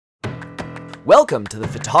Welcome to the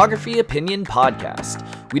Photography Opinion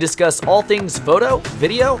Podcast. We discuss all things photo,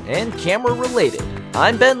 video, and camera related.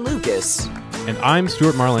 I'm Ben Lucas. And I'm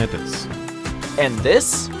Stuart Marlantis. And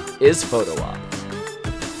this is Photo Op.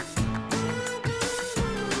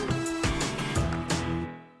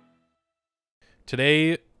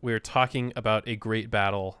 Today we're talking about a great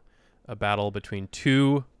battle. A battle between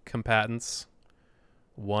two combatants.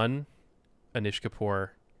 One, Anish Kapoor,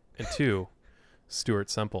 and two,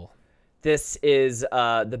 Stuart Semple. This is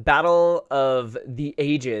the Battle of the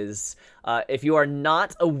Ages. If you are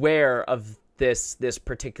not aware of this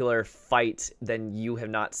particular fight, then you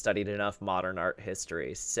have not studied enough modern art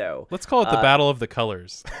history. So let's call it the Battle of the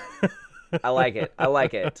Colors. I like it. I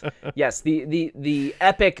like it. Yes, the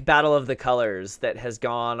epic Battle of the Colors that has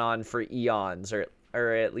gone on for eons, or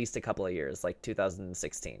at least a couple of years, like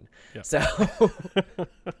 2016. Yep. So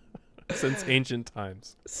since ancient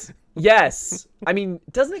times. Yes. I mean,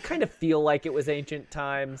 doesn't it kind of feel like it was ancient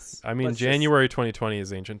times? I mean, January 2020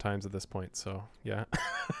 is ancient times at this point, so yeah.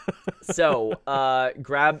 So,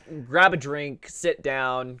 grab a drink, sit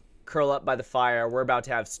down, curl up by the fire. We're about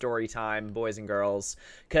to have story time, boys and girls,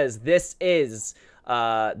 because this is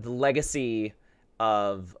the legacy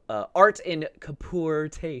of art in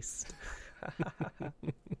Kapoor taste.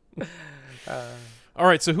 All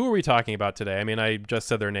right, so who are we talking about today? I mean, I just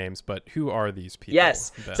said their names, but who are these people?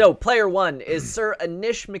 Yes. Ben? So player one is Sir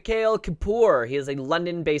Anish Kapoor. He is a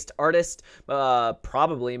London-based artist,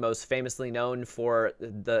 probably most famously known for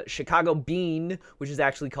the Chicago Bean, which is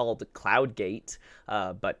actually called Cloudgate,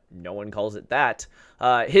 but no one calls it that.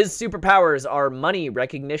 His superpowers are money,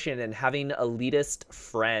 recognition, and having elitist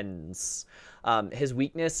friends. His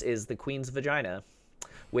weakness is the Queen's vagina,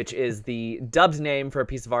 which is the dubbed name for a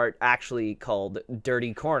piece of art actually called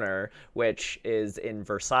Dirty Corner, which is in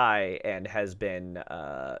Versailles and has been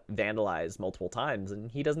vandalized multiple times, and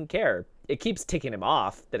he doesn't care. It keeps ticking him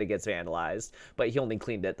off that it gets vandalized, but he only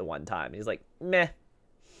cleaned it the one time. He's like, meh. Yeah.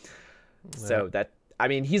 So that, I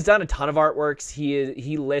mean, he's done a ton of artworks.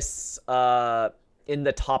 He lists in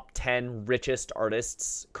the top 10 richest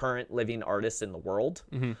artists, current living artists in the world.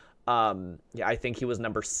 Mm-hmm. Yeah, I think he was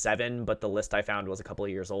number 7, but the list I found was a couple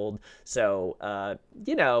of years old. So,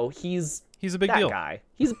 he's a big that deal. Guy.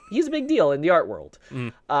 He's a big deal in the art world.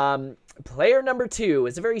 Mm. Player number 2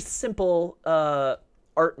 is a very simple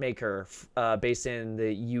art maker based in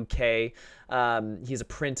the UK. He's a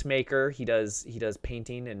printmaker. He does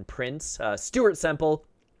painting and prints. Stuart Semple.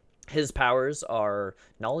 His powers are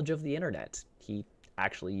knowledge of the internet. He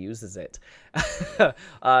actually uses it.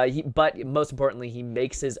 But most importantly, he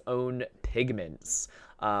makes his own pigments,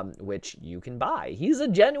 which you can buy. He's a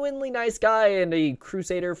genuinely nice guy and a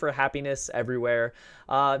crusader for happiness everywhere.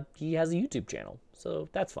 He has a YouTube channel, so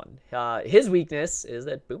that's fun. His weakness is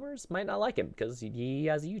that boomers might not like him because he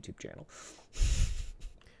has a YouTube channel.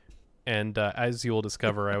 And as you will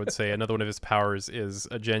discover, I would say another one of his powers is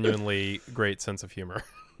a genuinely great sense of humor.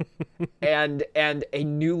 and a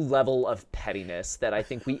new level of pettiness that I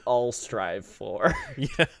think we all strive for.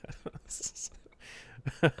 Yes.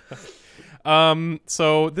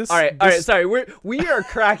 So this. All right. Sorry, we are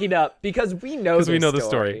cracking up because we know the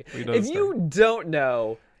story. If you don't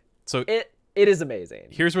know, so it is amazing.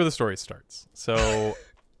 Here's where the story starts. So,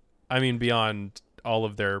 I mean, beyond all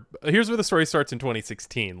of their, here's where the story starts in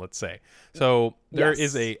 2016, let's say. So there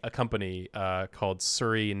is a company called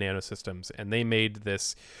Surrey Nanosystems, and they made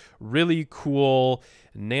this really cool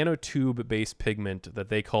nanotube based pigment that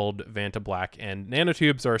they called Vanta Black. And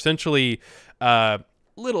nanotubes are essentially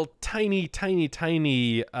little tiny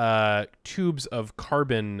tubes of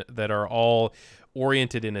carbon that are all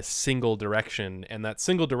oriented in a single direction, and that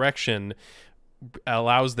single direction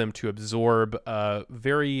allows them to absorb a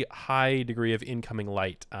very high degree of incoming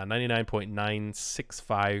light,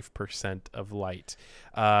 99.965% of light.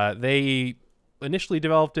 They initially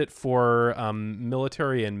developed it for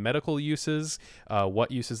military and medical uses. What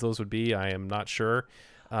uses those would be, I am not sure.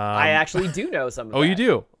 I actually do know some of that. Oh, you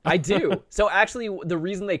do? I do. So actually, the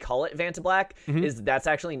reason they call it Vanta Black is that's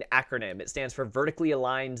actually an acronym. It stands for Vertically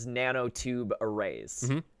Aligned Nanotube Arrays.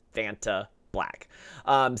 Vanta Black.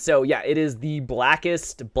 So yeah, it is the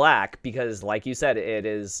blackest black because, like you said, it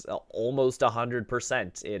is almost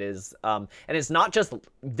 100%. It is, and it's not just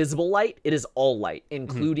visible light; it is all light,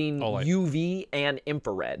 including all light. UV and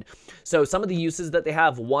infrared. So some of the uses that they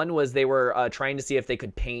have, one was they were trying to see if they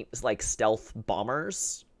could paint like stealth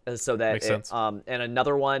bombers. So that and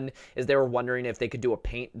another one is they were wondering if they could do a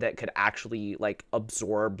paint that could actually like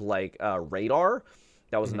absorb like radar.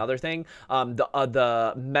 That was another thing.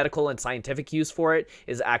 The medical and scientific use for it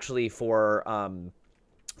is actually for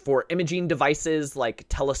imaging devices like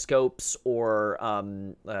telescopes or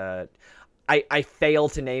I fail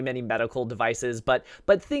to name any medical devices, but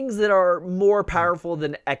things that are more powerful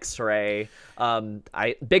than X-ray.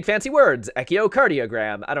 Big fancy words,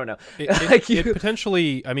 echocardiogram. I don't know. It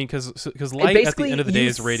potentially, I mean, because light at the end of the day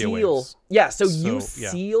is radio waves. Yeah, so you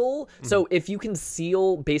seal. So if you can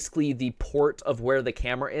seal basically the port of where the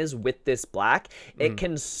camera is with this black, it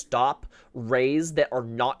can stop rays that are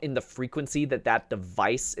not in the frequency that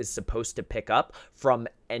device is supposed to pick up from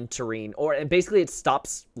entering, and basically it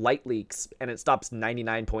stops light leaks, and it stops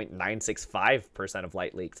 99.965% of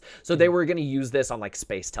light leaks. So they were going to use this on like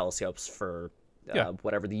space telescopes for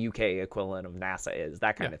whatever the UK equivalent of NASA is,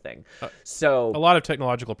 that kind of thing. So a lot of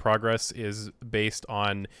technological progress is based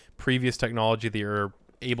on previous technology that you're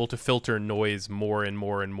able to filter noise more and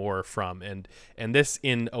more and more from, and this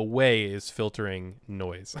in a way is filtering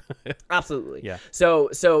noise. Absolutely. Yeah.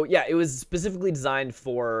 So yeah, it was specifically designed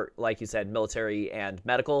for, like you said, military and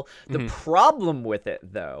medical. The problem with it,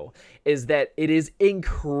 though, is that it is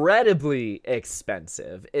incredibly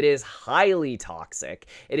expensive. It is highly toxic.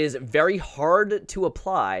 It is very hard to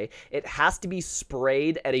apply. It has to be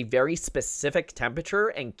sprayed at a very specific temperature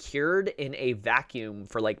and cured in a vacuum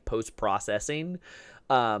for like post-processing.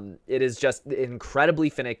 It is just incredibly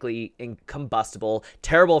finicky, incombustible,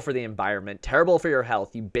 terrible for the environment, terrible for your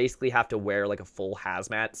health. You basically have to wear like a full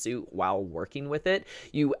hazmat suit while working with it.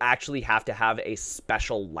 You actually have to have a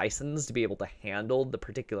special license to be able to handle the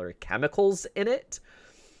particular chemicals in it.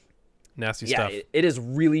 Nasty stuff. It is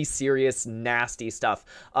really serious, nasty stuff.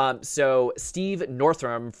 So Steve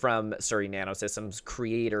Northrum from Surrey Nanosystems,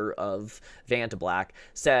 creator of Vantablack,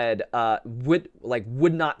 said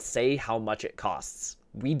would not say how much it costs.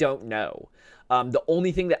 We don't know. The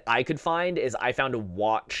only thing that I could find is I found a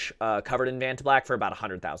watch covered in Vantablack for about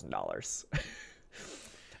 $100,000.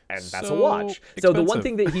 And that's a watch. Expensive. So the one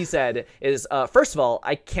thing that he said is, first of all,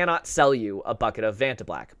 I cannot sell you a bucket of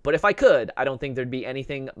Vantablack. But if I could, I don't think there'd be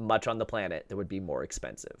anything much on the planet that would be more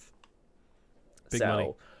expensive. Big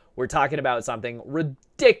money. We're talking about something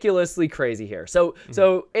ridiculously crazy here. So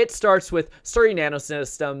it starts with Surrey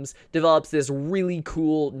Nanosystems develops this really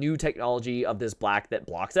cool new technology of this black that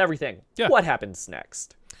blocks everything. Yeah. What happens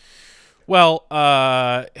next? Well,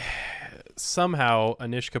 somehow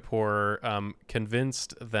Anish Kapoor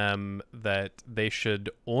convinced them that they should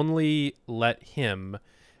only let him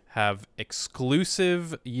have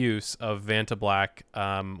exclusive use of Vantablack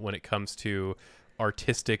when it comes to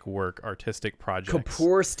artistic work, artistic projects.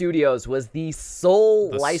 Kapoor Studios was the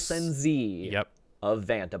sole licensee of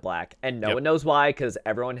Vantablack, and no one knows why, because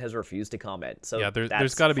everyone has refused to comment. So yeah,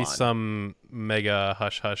 there's got to be some mega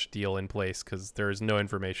hush-hush deal in place, because there is no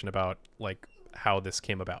information about like how this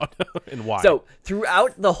came about and why. So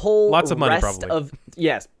throughout the whole lots of money, rest probably. Of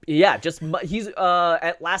he's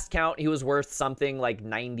at last count he was worth something like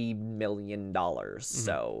 $90 million.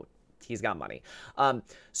 So he's got money.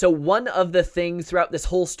 So one of the things throughout this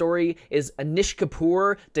whole story is Anish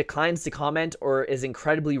Kapoor declines to comment or is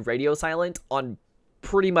incredibly radio silent on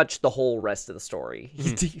pretty much the whole rest of the story.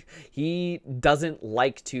 He doesn't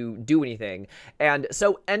like to do anything. And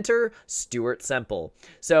so enter Stuart Semple.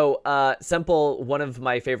 So Semple, one of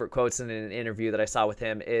my favorite quotes in an interview that I saw with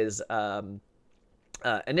him is, Anish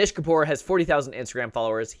Kapoor has 40,000 Instagram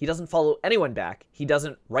followers. He doesn't follow anyone back. He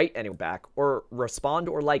doesn't write anyone back or respond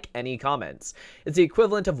or like any comments. It's the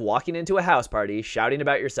equivalent of walking into a house party, shouting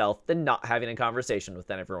about yourself, then not having a conversation with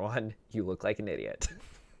everyone. You look like an idiot.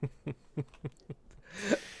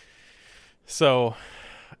 So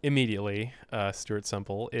immediately, Stuart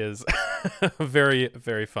Semple is very,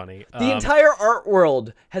 very funny. The entire art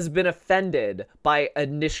world has been offended by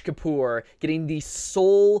Anish Kapoor getting the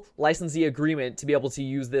sole licensee agreement to be able to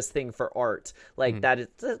use this thing for art. Like that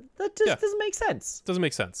just doesn't make sense. Doesn't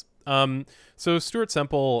make sense. So Stuart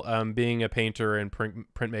Semple, being a painter and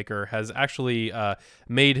printmaker, has actually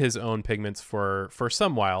made his own pigments for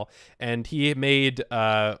some while, and he made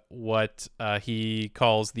what he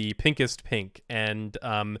calls the pinkest pink, and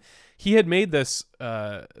he had made this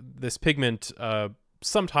this pigment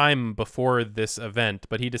sometime before this event,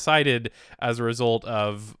 but he decided as a result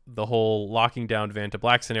of the whole locking down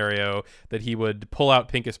Vantablack scenario that he would pull out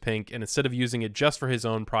Pinkest Pink, and instead of using it just for his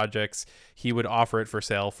own projects, he would offer it for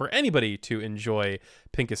sale for anybody to enjoy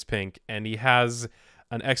Pinkest Pink. And he has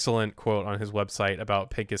an excellent quote on his website about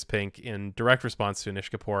Pinkest Pink in direct response to Anish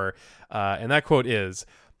Kapoor, and that quote is,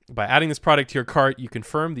 "By adding this product to your cart, you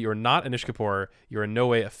confirm that you're not Anish Kapoor. You're in no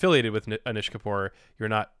way affiliated with Anish Kapoor. You're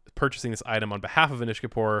not purchasing this item on behalf of Anish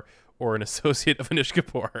Kapoor or an associate of Anish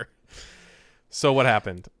Kapoor." So what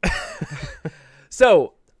happened?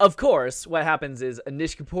 So, of course, what happens is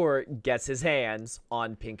Anish Kapoor gets his hands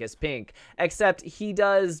on Pinkest Pink, except he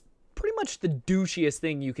does pretty much the douchiest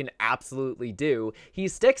thing you can absolutely do. He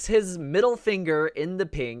sticks his middle finger in the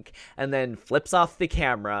pink and then flips off the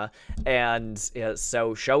camera, and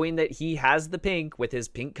so showing that he has the pink with his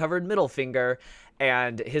pink covered middle finger,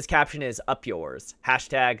 and his caption is "Up yours,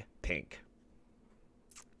 #pink."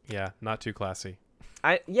 Yeah, not too classy.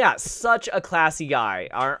 Yeah, such a classy guy.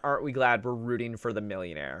 Aren't we glad we're rooting for the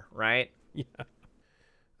millionaire, right? Yeah.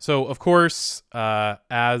 So, of course,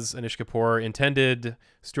 as Anish Kapoor intended,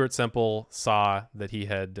 Stuart Semple saw that he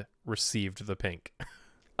had received the pink.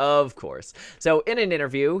 Of course. So in an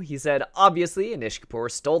interview, he said, obviously, Anish Kapoor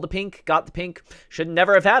stole the pink, got the pink, should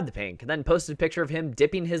never have had the pink, and then posted a picture of him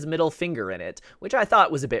dipping his middle finger in it, which I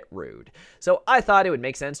thought was a bit rude. So I thought it would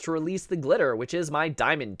make sense to release the glitter, which is my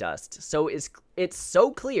diamond dust. So it's so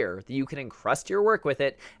clear that you can encrust your work with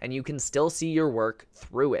it, and you can still see your work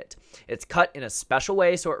through it. It's cut in a special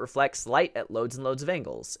way so it reflects light at loads and loads of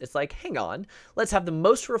angles. It's like, hang on, let's have the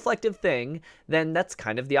most reflective thing, then that's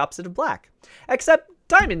kind of the opposite of black. Except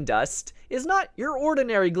diamond dust is not your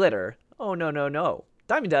ordinary glitter. Oh, no, no, no.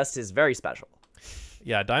 Diamond dust is very special.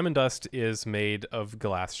 Yeah, diamond dust is made of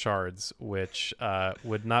glass shards, which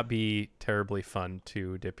would not be terribly fun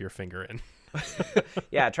to dip your finger in.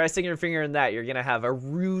 Yeah, try sticking your finger in that. You're going to have a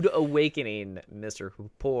rude awakening, Mr.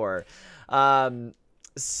 Kapoor.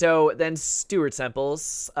 So then Stuart Semple,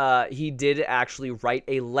 he did actually write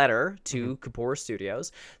a letter to Kapoor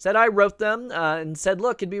Studios. Said, I wrote them and said,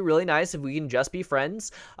 look, it'd be really nice if we can just be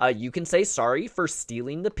friends. You can say sorry for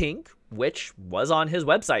stealing the pink, which was on his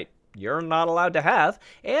website. You're not allowed to have.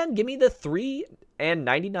 And give me the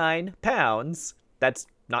 £3.99. That's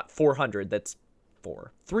not 400. That's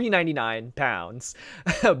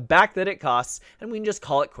 £3.99 back that it costs. And we can just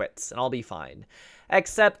call it quits and I'll be fine.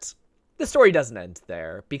 Except the story doesn't end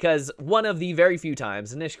there, because one of the very few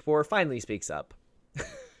times Anish Kapoor finally speaks up.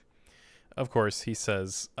 Of course, he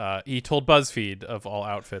says he told BuzzFeed, of all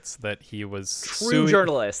outfits, that he was true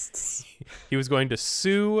journalists. He was going to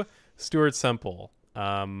sue Stuart Semple,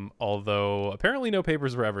 although apparently no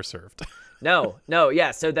papers were ever served. No,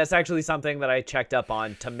 yeah. So that's actually something that I checked up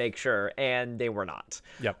on to make sure, and they were not.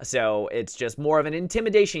 Yep. So it's just more of an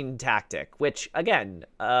intimidation tactic, which, again,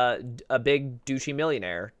 a big douchey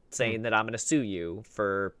millionaire saying that I'm going to sue you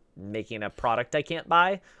for making a product I can't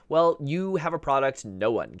buy. Well, you have a product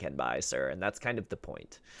no one can buy, sir, and that's kind of the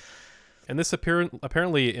point. And this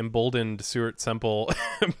apparently emboldened Stuart Semple.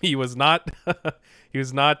 He was not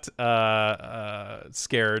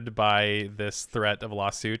scared by this threat of a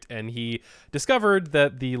lawsuit, and he discovered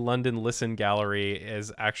that the London Listen Gallery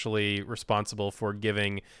is actually responsible for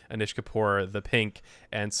giving Anish Kapoor the pink,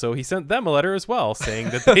 and so he sent them a letter as well,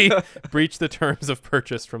 saying that they breached the terms of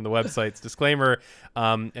purchase from the website's disclaimer,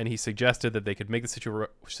 and he suggested that they could make the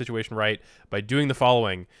situation right by doing the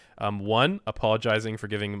following. 1, apologizing for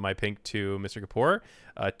giving my pink to Mr. Kapoor.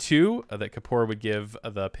 2, that Kapoor would give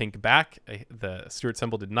the pink back. The Stuart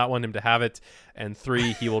Semple did not want him to have it. And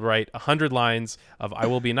 3, he will write 100 lines of "I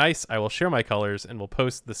will be nice, I will share my colors," and will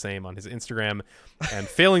post the same on his Instagram. And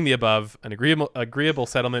failing the above, an agreeable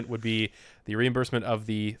settlement would be the reimbursement of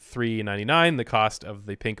the $3.99, the cost of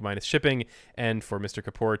the pink minus shipping, and for Mr.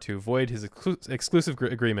 Kapoor to void his exclusive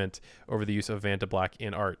agreement over the use of Vanta Black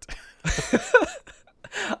in art.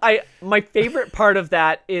 My favorite part of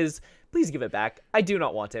that is, please give it back. I do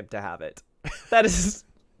not want him to have it. That is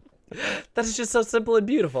just so simple and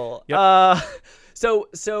beautiful. Yep. So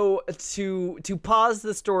to pause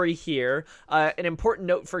the story here, an important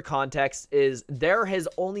note for context is there has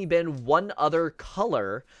only been one other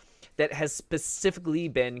color that has specifically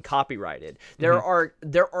been copyrighted. There are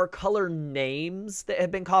color names that have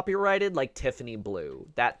been copyrighted, like Tiffany blue,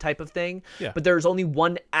 that type of thing. Yeah. But there's only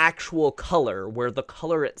one actual color, where the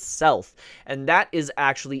color itself, and that is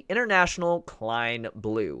actually International Klein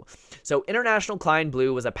Blue. So International Klein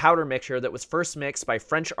Blue was a powder mixture that was first mixed by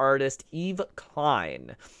French artist Yves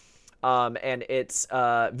Klein. And its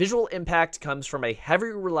visual impact comes from a heavy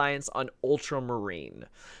reliance on ultramarine.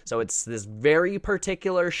 So it's this very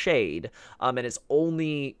particular shade, and it's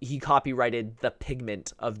only, he copyrighted the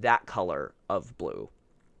pigment of that color of blue.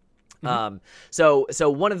 So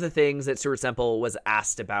one of the things that Stuart Semple was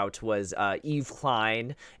asked about was Yves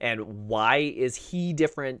Klein, and why is he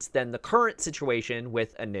different than the current situation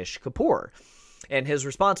with Anish Kapoor? And his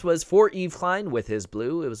response was, for Yves Klein, with his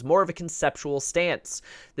blue, it was more of a conceptual stance.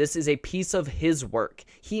 This is a piece of his work.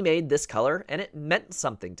 He made this color, and it meant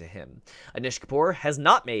something to him. Anish Kapoor has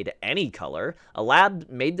not made any color. A lab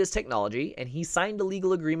made this technology, and he signed a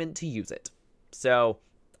legal agreement to use it. So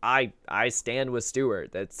I stand with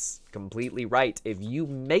Stuart. That's completely right. If you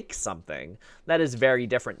make something, that is very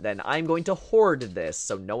different than I'm going to hoard this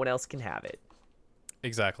so no one else can have it.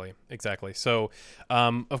 Exactly. So,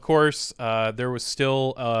 of course, there was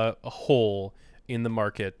still a hole in the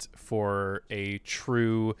market for a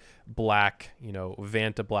true black,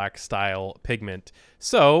 Vanta black style pigment.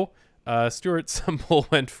 So, Stuart Semple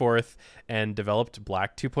went forth and developed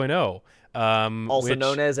Black 2.0, Also which,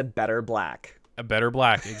 known as a better black. a better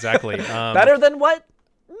black, exactly. Better than what?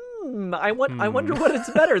 I wonder what it's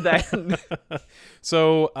better than.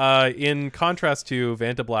 So, in contrast to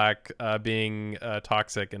Vanta Black being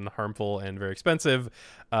toxic and harmful and very expensive,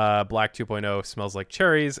 Black 2.0 smells like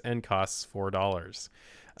cherries and costs $4.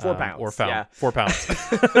 4 pounds. Or pound. Yeah. 4 pounds.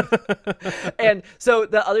 And so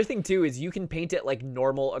the other thing too is you can paint it like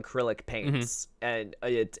normal acrylic paints, and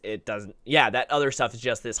it doesn't. Yeah, that other stuff is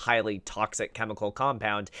just this highly toxic chemical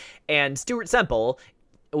compound. And Stuart Semple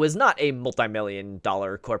was not a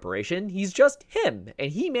multi-million-dollar corporation. He's just him, and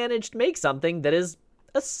he managed to make something that is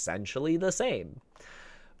essentially the same.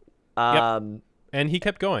 Yep. And he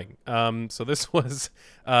kept going. So this was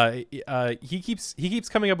he keeps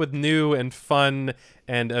coming up with new and fun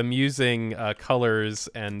and amusing colors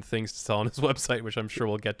and things to sell on his website, which I'm sure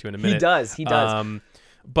we'll get to in a minute. He does.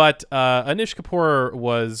 But Anish Kapoor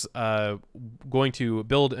was going to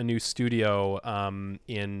build a new studio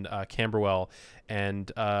in Camberwell,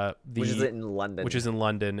 and which is in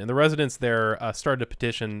London. And the residents there started a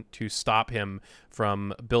petition to stop him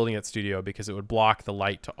from building that studio because it would block the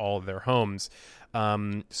light to all of their homes.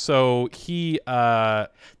 So he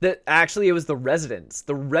actually it was the residents.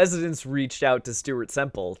 The residents reached out to Stuart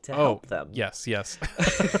Semple to help them. Yes.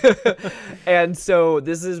 And so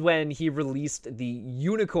this is when he released the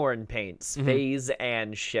unicorn paints, Phase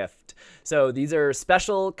and Shift. So these are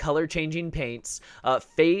special color changing paints.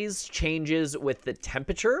 Phase changes with the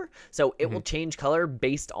temperature, so it will change color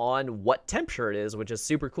based on what temperature it is, which is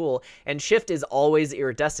super cool. And Shift is always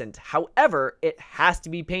iridescent. However, it has to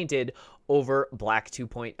be painted over Black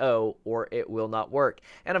 2.0 or it will not work.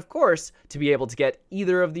 And of course, to be able to get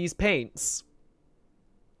either of these paints,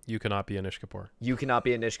 you cannot be Anish Kapoor. You cannot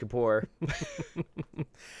be Anish Kapoor.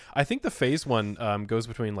 I think the Phase one goes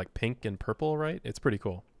between like pink and purple, right? It's pretty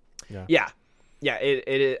cool. Yeah,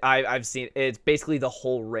 I've seen it's basically the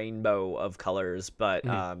whole rainbow of colors, but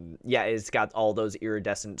yeah, it's got all those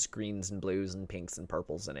iridescent greens and blues and pinks and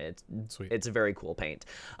purples in it. Sweet. It's a very cool paint.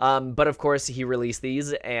 But of course, he released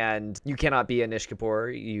these, and you cannot be Anish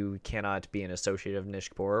Kapoor. You cannot be an associate of Anish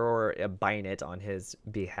Kapoor or buying it on his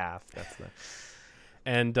behalf. That's the.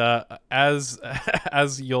 And as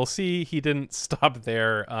you'll see, he didn't stop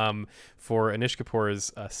there for Anish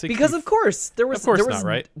Kapoor's 60. Because of course there was not,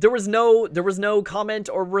 right? There was no comment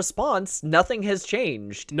or response. Nothing has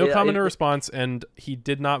changed. No comment or response, and he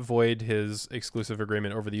did not void his exclusive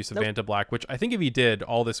agreement over the use of Vanta Black, which I think if he did,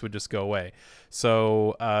 all this would just go away.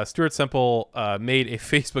 So Stuart Semple made a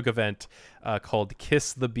Facebook event called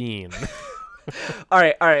Kiss the Bean. All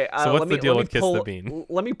right. So what's the deal with Kiss the Bean?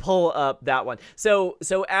 Let me pull up that one. So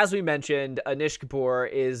as we mentioned, Anish Kapoor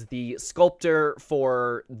is the sculptor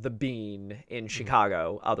for the bean in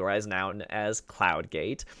Chicago, otherwise known as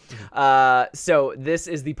Cloudgate. So this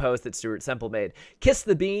is the post that Stuart Semple made. Kiss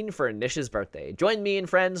the bean for Anish's birthday. Join me and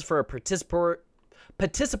friends for a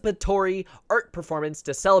participatory art performance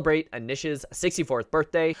to celebrate Anish's 64th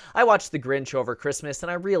birthday. I watched The Grinch over Christmas, and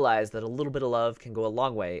I realized that a little bit of love can go a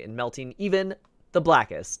long way in melting even the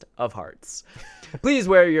blackest of hearts. Please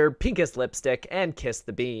wear your pinkest lipstick and kiss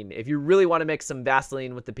the bean. If you really want to mix some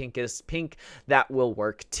Vaseline with the pinkest pink, that will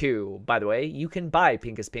work too. By the way, you can buy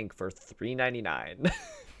pinkest pink for $3.99.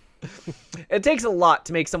 It takes a lot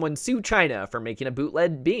to make someone sue China for making a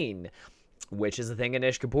bootleg bean, which is the thing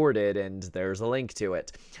Anish Kapoor did, and there's a link to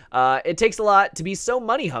it. It takes a lot to be so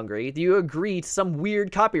money hungry that you agree to some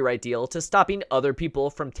weird copyright deal to stopping other people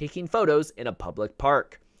from taking photos in a public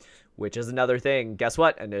park, which is another thing. Guess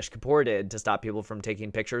what Anish Kapoor did to stop people from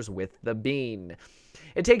taking pictures with the bean?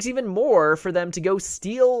 It takes even more for them to go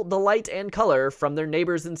steal the light and color from their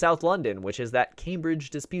neighbors in South London, which is that Cambridge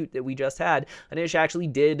dispute that we just had. Anish actually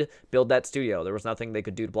did build that studio. There was nothing they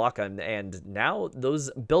could do to block him, and now those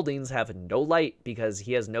buildings have no light because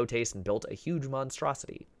he has no taste and built a huge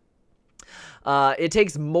monstrosity. It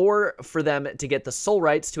takes more for them to get the sole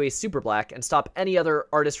rights to a super black and stop any other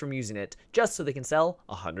artist from using it just so they can sell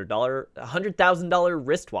 $100,000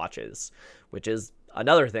 wristwatches, which is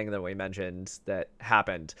another thing that we mentioned that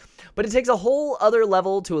happened. But it takes a whole other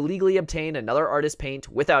level to illegally obtain another artist's paint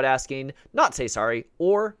without asking, not say sorry,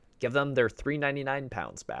 or give them their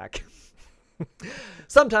 £3.99 back.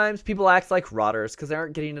 Sometimes people act like rotters because they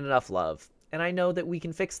aren't getting enough love. And I know that we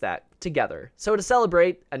can fix that together. So to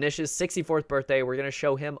celebrate Anish's 64th birthday, we're going to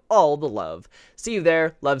show him all the love. See you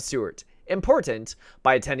there. Love, Stuart. Important,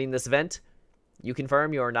 by attending this event, You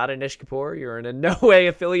confirm you are not Anish Kapoor, you are in no way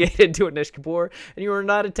affiliated to Anish Kapoor, and you are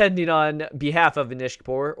not attending on behalf of Anish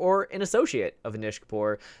Kapoor or an associate of Anish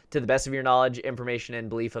Kapoor. To the best of your knowledge, information, and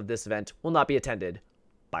belief of this event will not be attended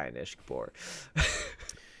by Anish Kapoor.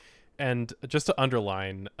 And just to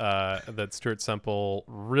underline that Stuart Semple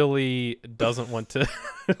really doesn't want to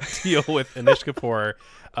deal with Anish Kapoor,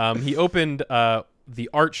 he opened the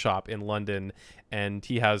art shop in London, and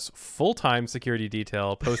he has full-time security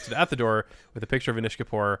detail posted at the door with a picture of Anish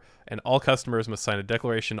Kapoor, and all customers must sign a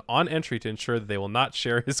declaration on entry to ensure that they will not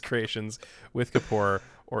share his creations with Kapoor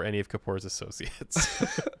or any of Kapoor's associates.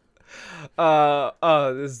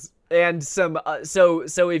 And some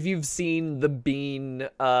so if you've seen the Bean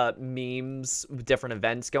memes, different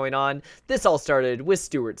events going on, this all started with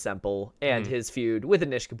Stuart Semple and his feud with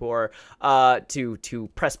Anish Kapoor. To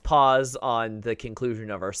press pause on the conclusion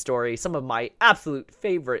of our story, some of my absolute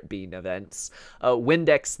favorite Bean events: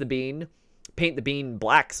 Windex the Bean, paint the Bean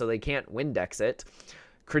black so they can't Windex it,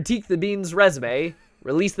 critique the Bean's resume,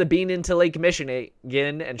 release the Bean into Lake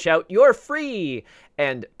Michigan and shout, "You're free!"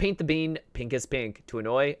 and paint the Bean pink as pink to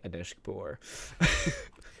annoy Anish Kapoor.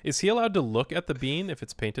 Is he allowed to look at the Bean if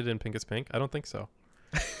it's painted in pink as pink? I don't think so.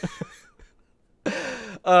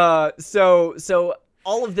 So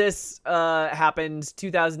all of this happened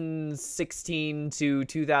 2016 to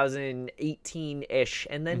 2018-ish,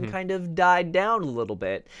 and then kind of died down a little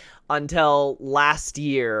bit until last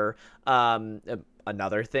year.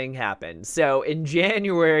 Another thing happened. So in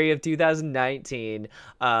January of 2019,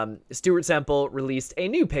 Stuart Semple released a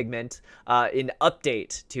new pigment, an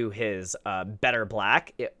update to his Better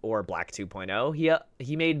Black, or Black 2.0.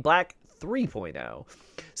 He made Black 3.0.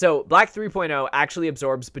 So Black 3.0 actually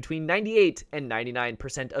absorbs between 98 and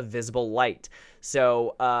 99% of visible light.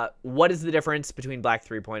 So what is the difference between Black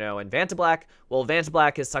 3.0 and Vanta Black? Well, Vanta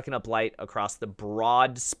Black is sucking up light across the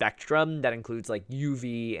broad spectrum that includes like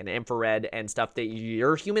UV and infrared and stuff that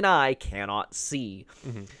your human eye cannot see.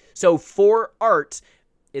 So for art,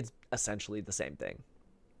 it's essentially the same thing.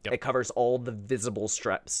 Yep. It covers all the visible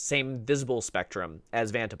same visible spectrum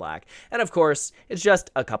as Vanta Black. And of course, it's just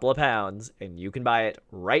a couple of pounds, and you can buy it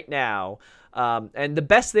right now. And the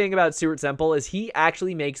best thing about Stuart Semple is he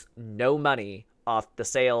actually makes no money off the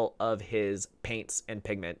sale of his paints and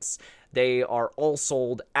pigments. They are all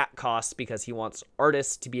sold at cost because he wants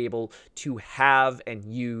artists to be able to have and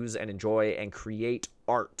use and enjoy and create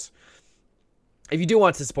art. If you do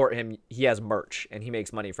want to support him, he has merch, and he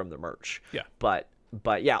makes money from the merch. Yeah. But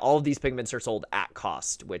yeah, all of these pigments are sold at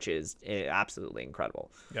cost, which is absolutely incredible.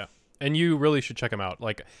 Yeah. And you really should check him out.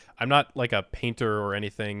 Like, I'm not like a painter or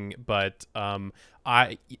anything, but I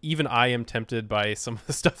am tempted by some of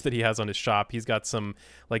the stuff that he has on his shop. He's got some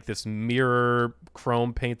like this mirror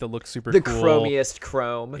chrome paint that looks super cool. The chromiest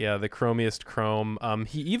chrome. Yeah, the chromiest chrome.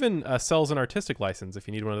 He even sells an artistic license if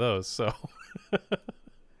you need one of those. So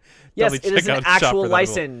yes, it is an actual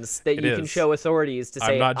license that you can show authorities to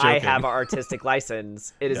say, I have an artistic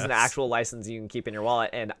license. It is an actual license you can keep in your wallet,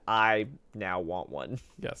 and I now want one.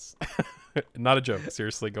 Yes. Not a joke.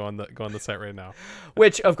 Seriously, go on the site right now.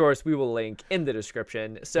 Which, of course, we will link in the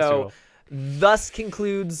description. So, thus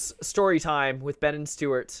concludes story time with Ben and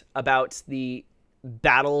Stuart about the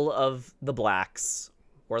Battle of the Blacks,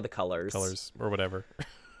 or the colors. Colors, or whatever.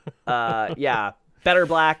 Yeah. Better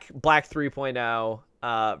Black, Black 3.0.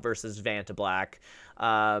 Versus Vanta Black.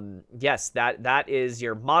 Yes, that is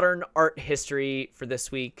your modern art history for this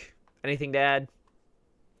week. Anything to add?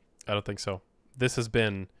 I don't think so. This has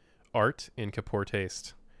been Art in Kapoor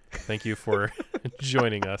Taste. Thank you for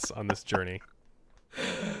joining us on this journey.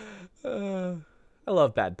 I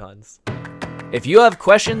love bad puns. If you have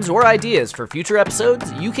questions or ideas for future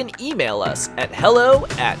episodes, you can email us at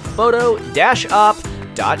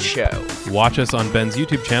hello@photo-op.show. Watch us on Ben's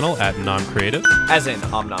YouTube channel at Nom Creative. As in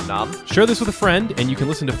Om Nom Nom. Share this with a friend, and you can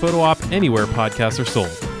listen to Photo Op anywhere podcasts are sold.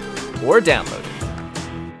 Or download it.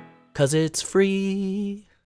 'Cause it's free.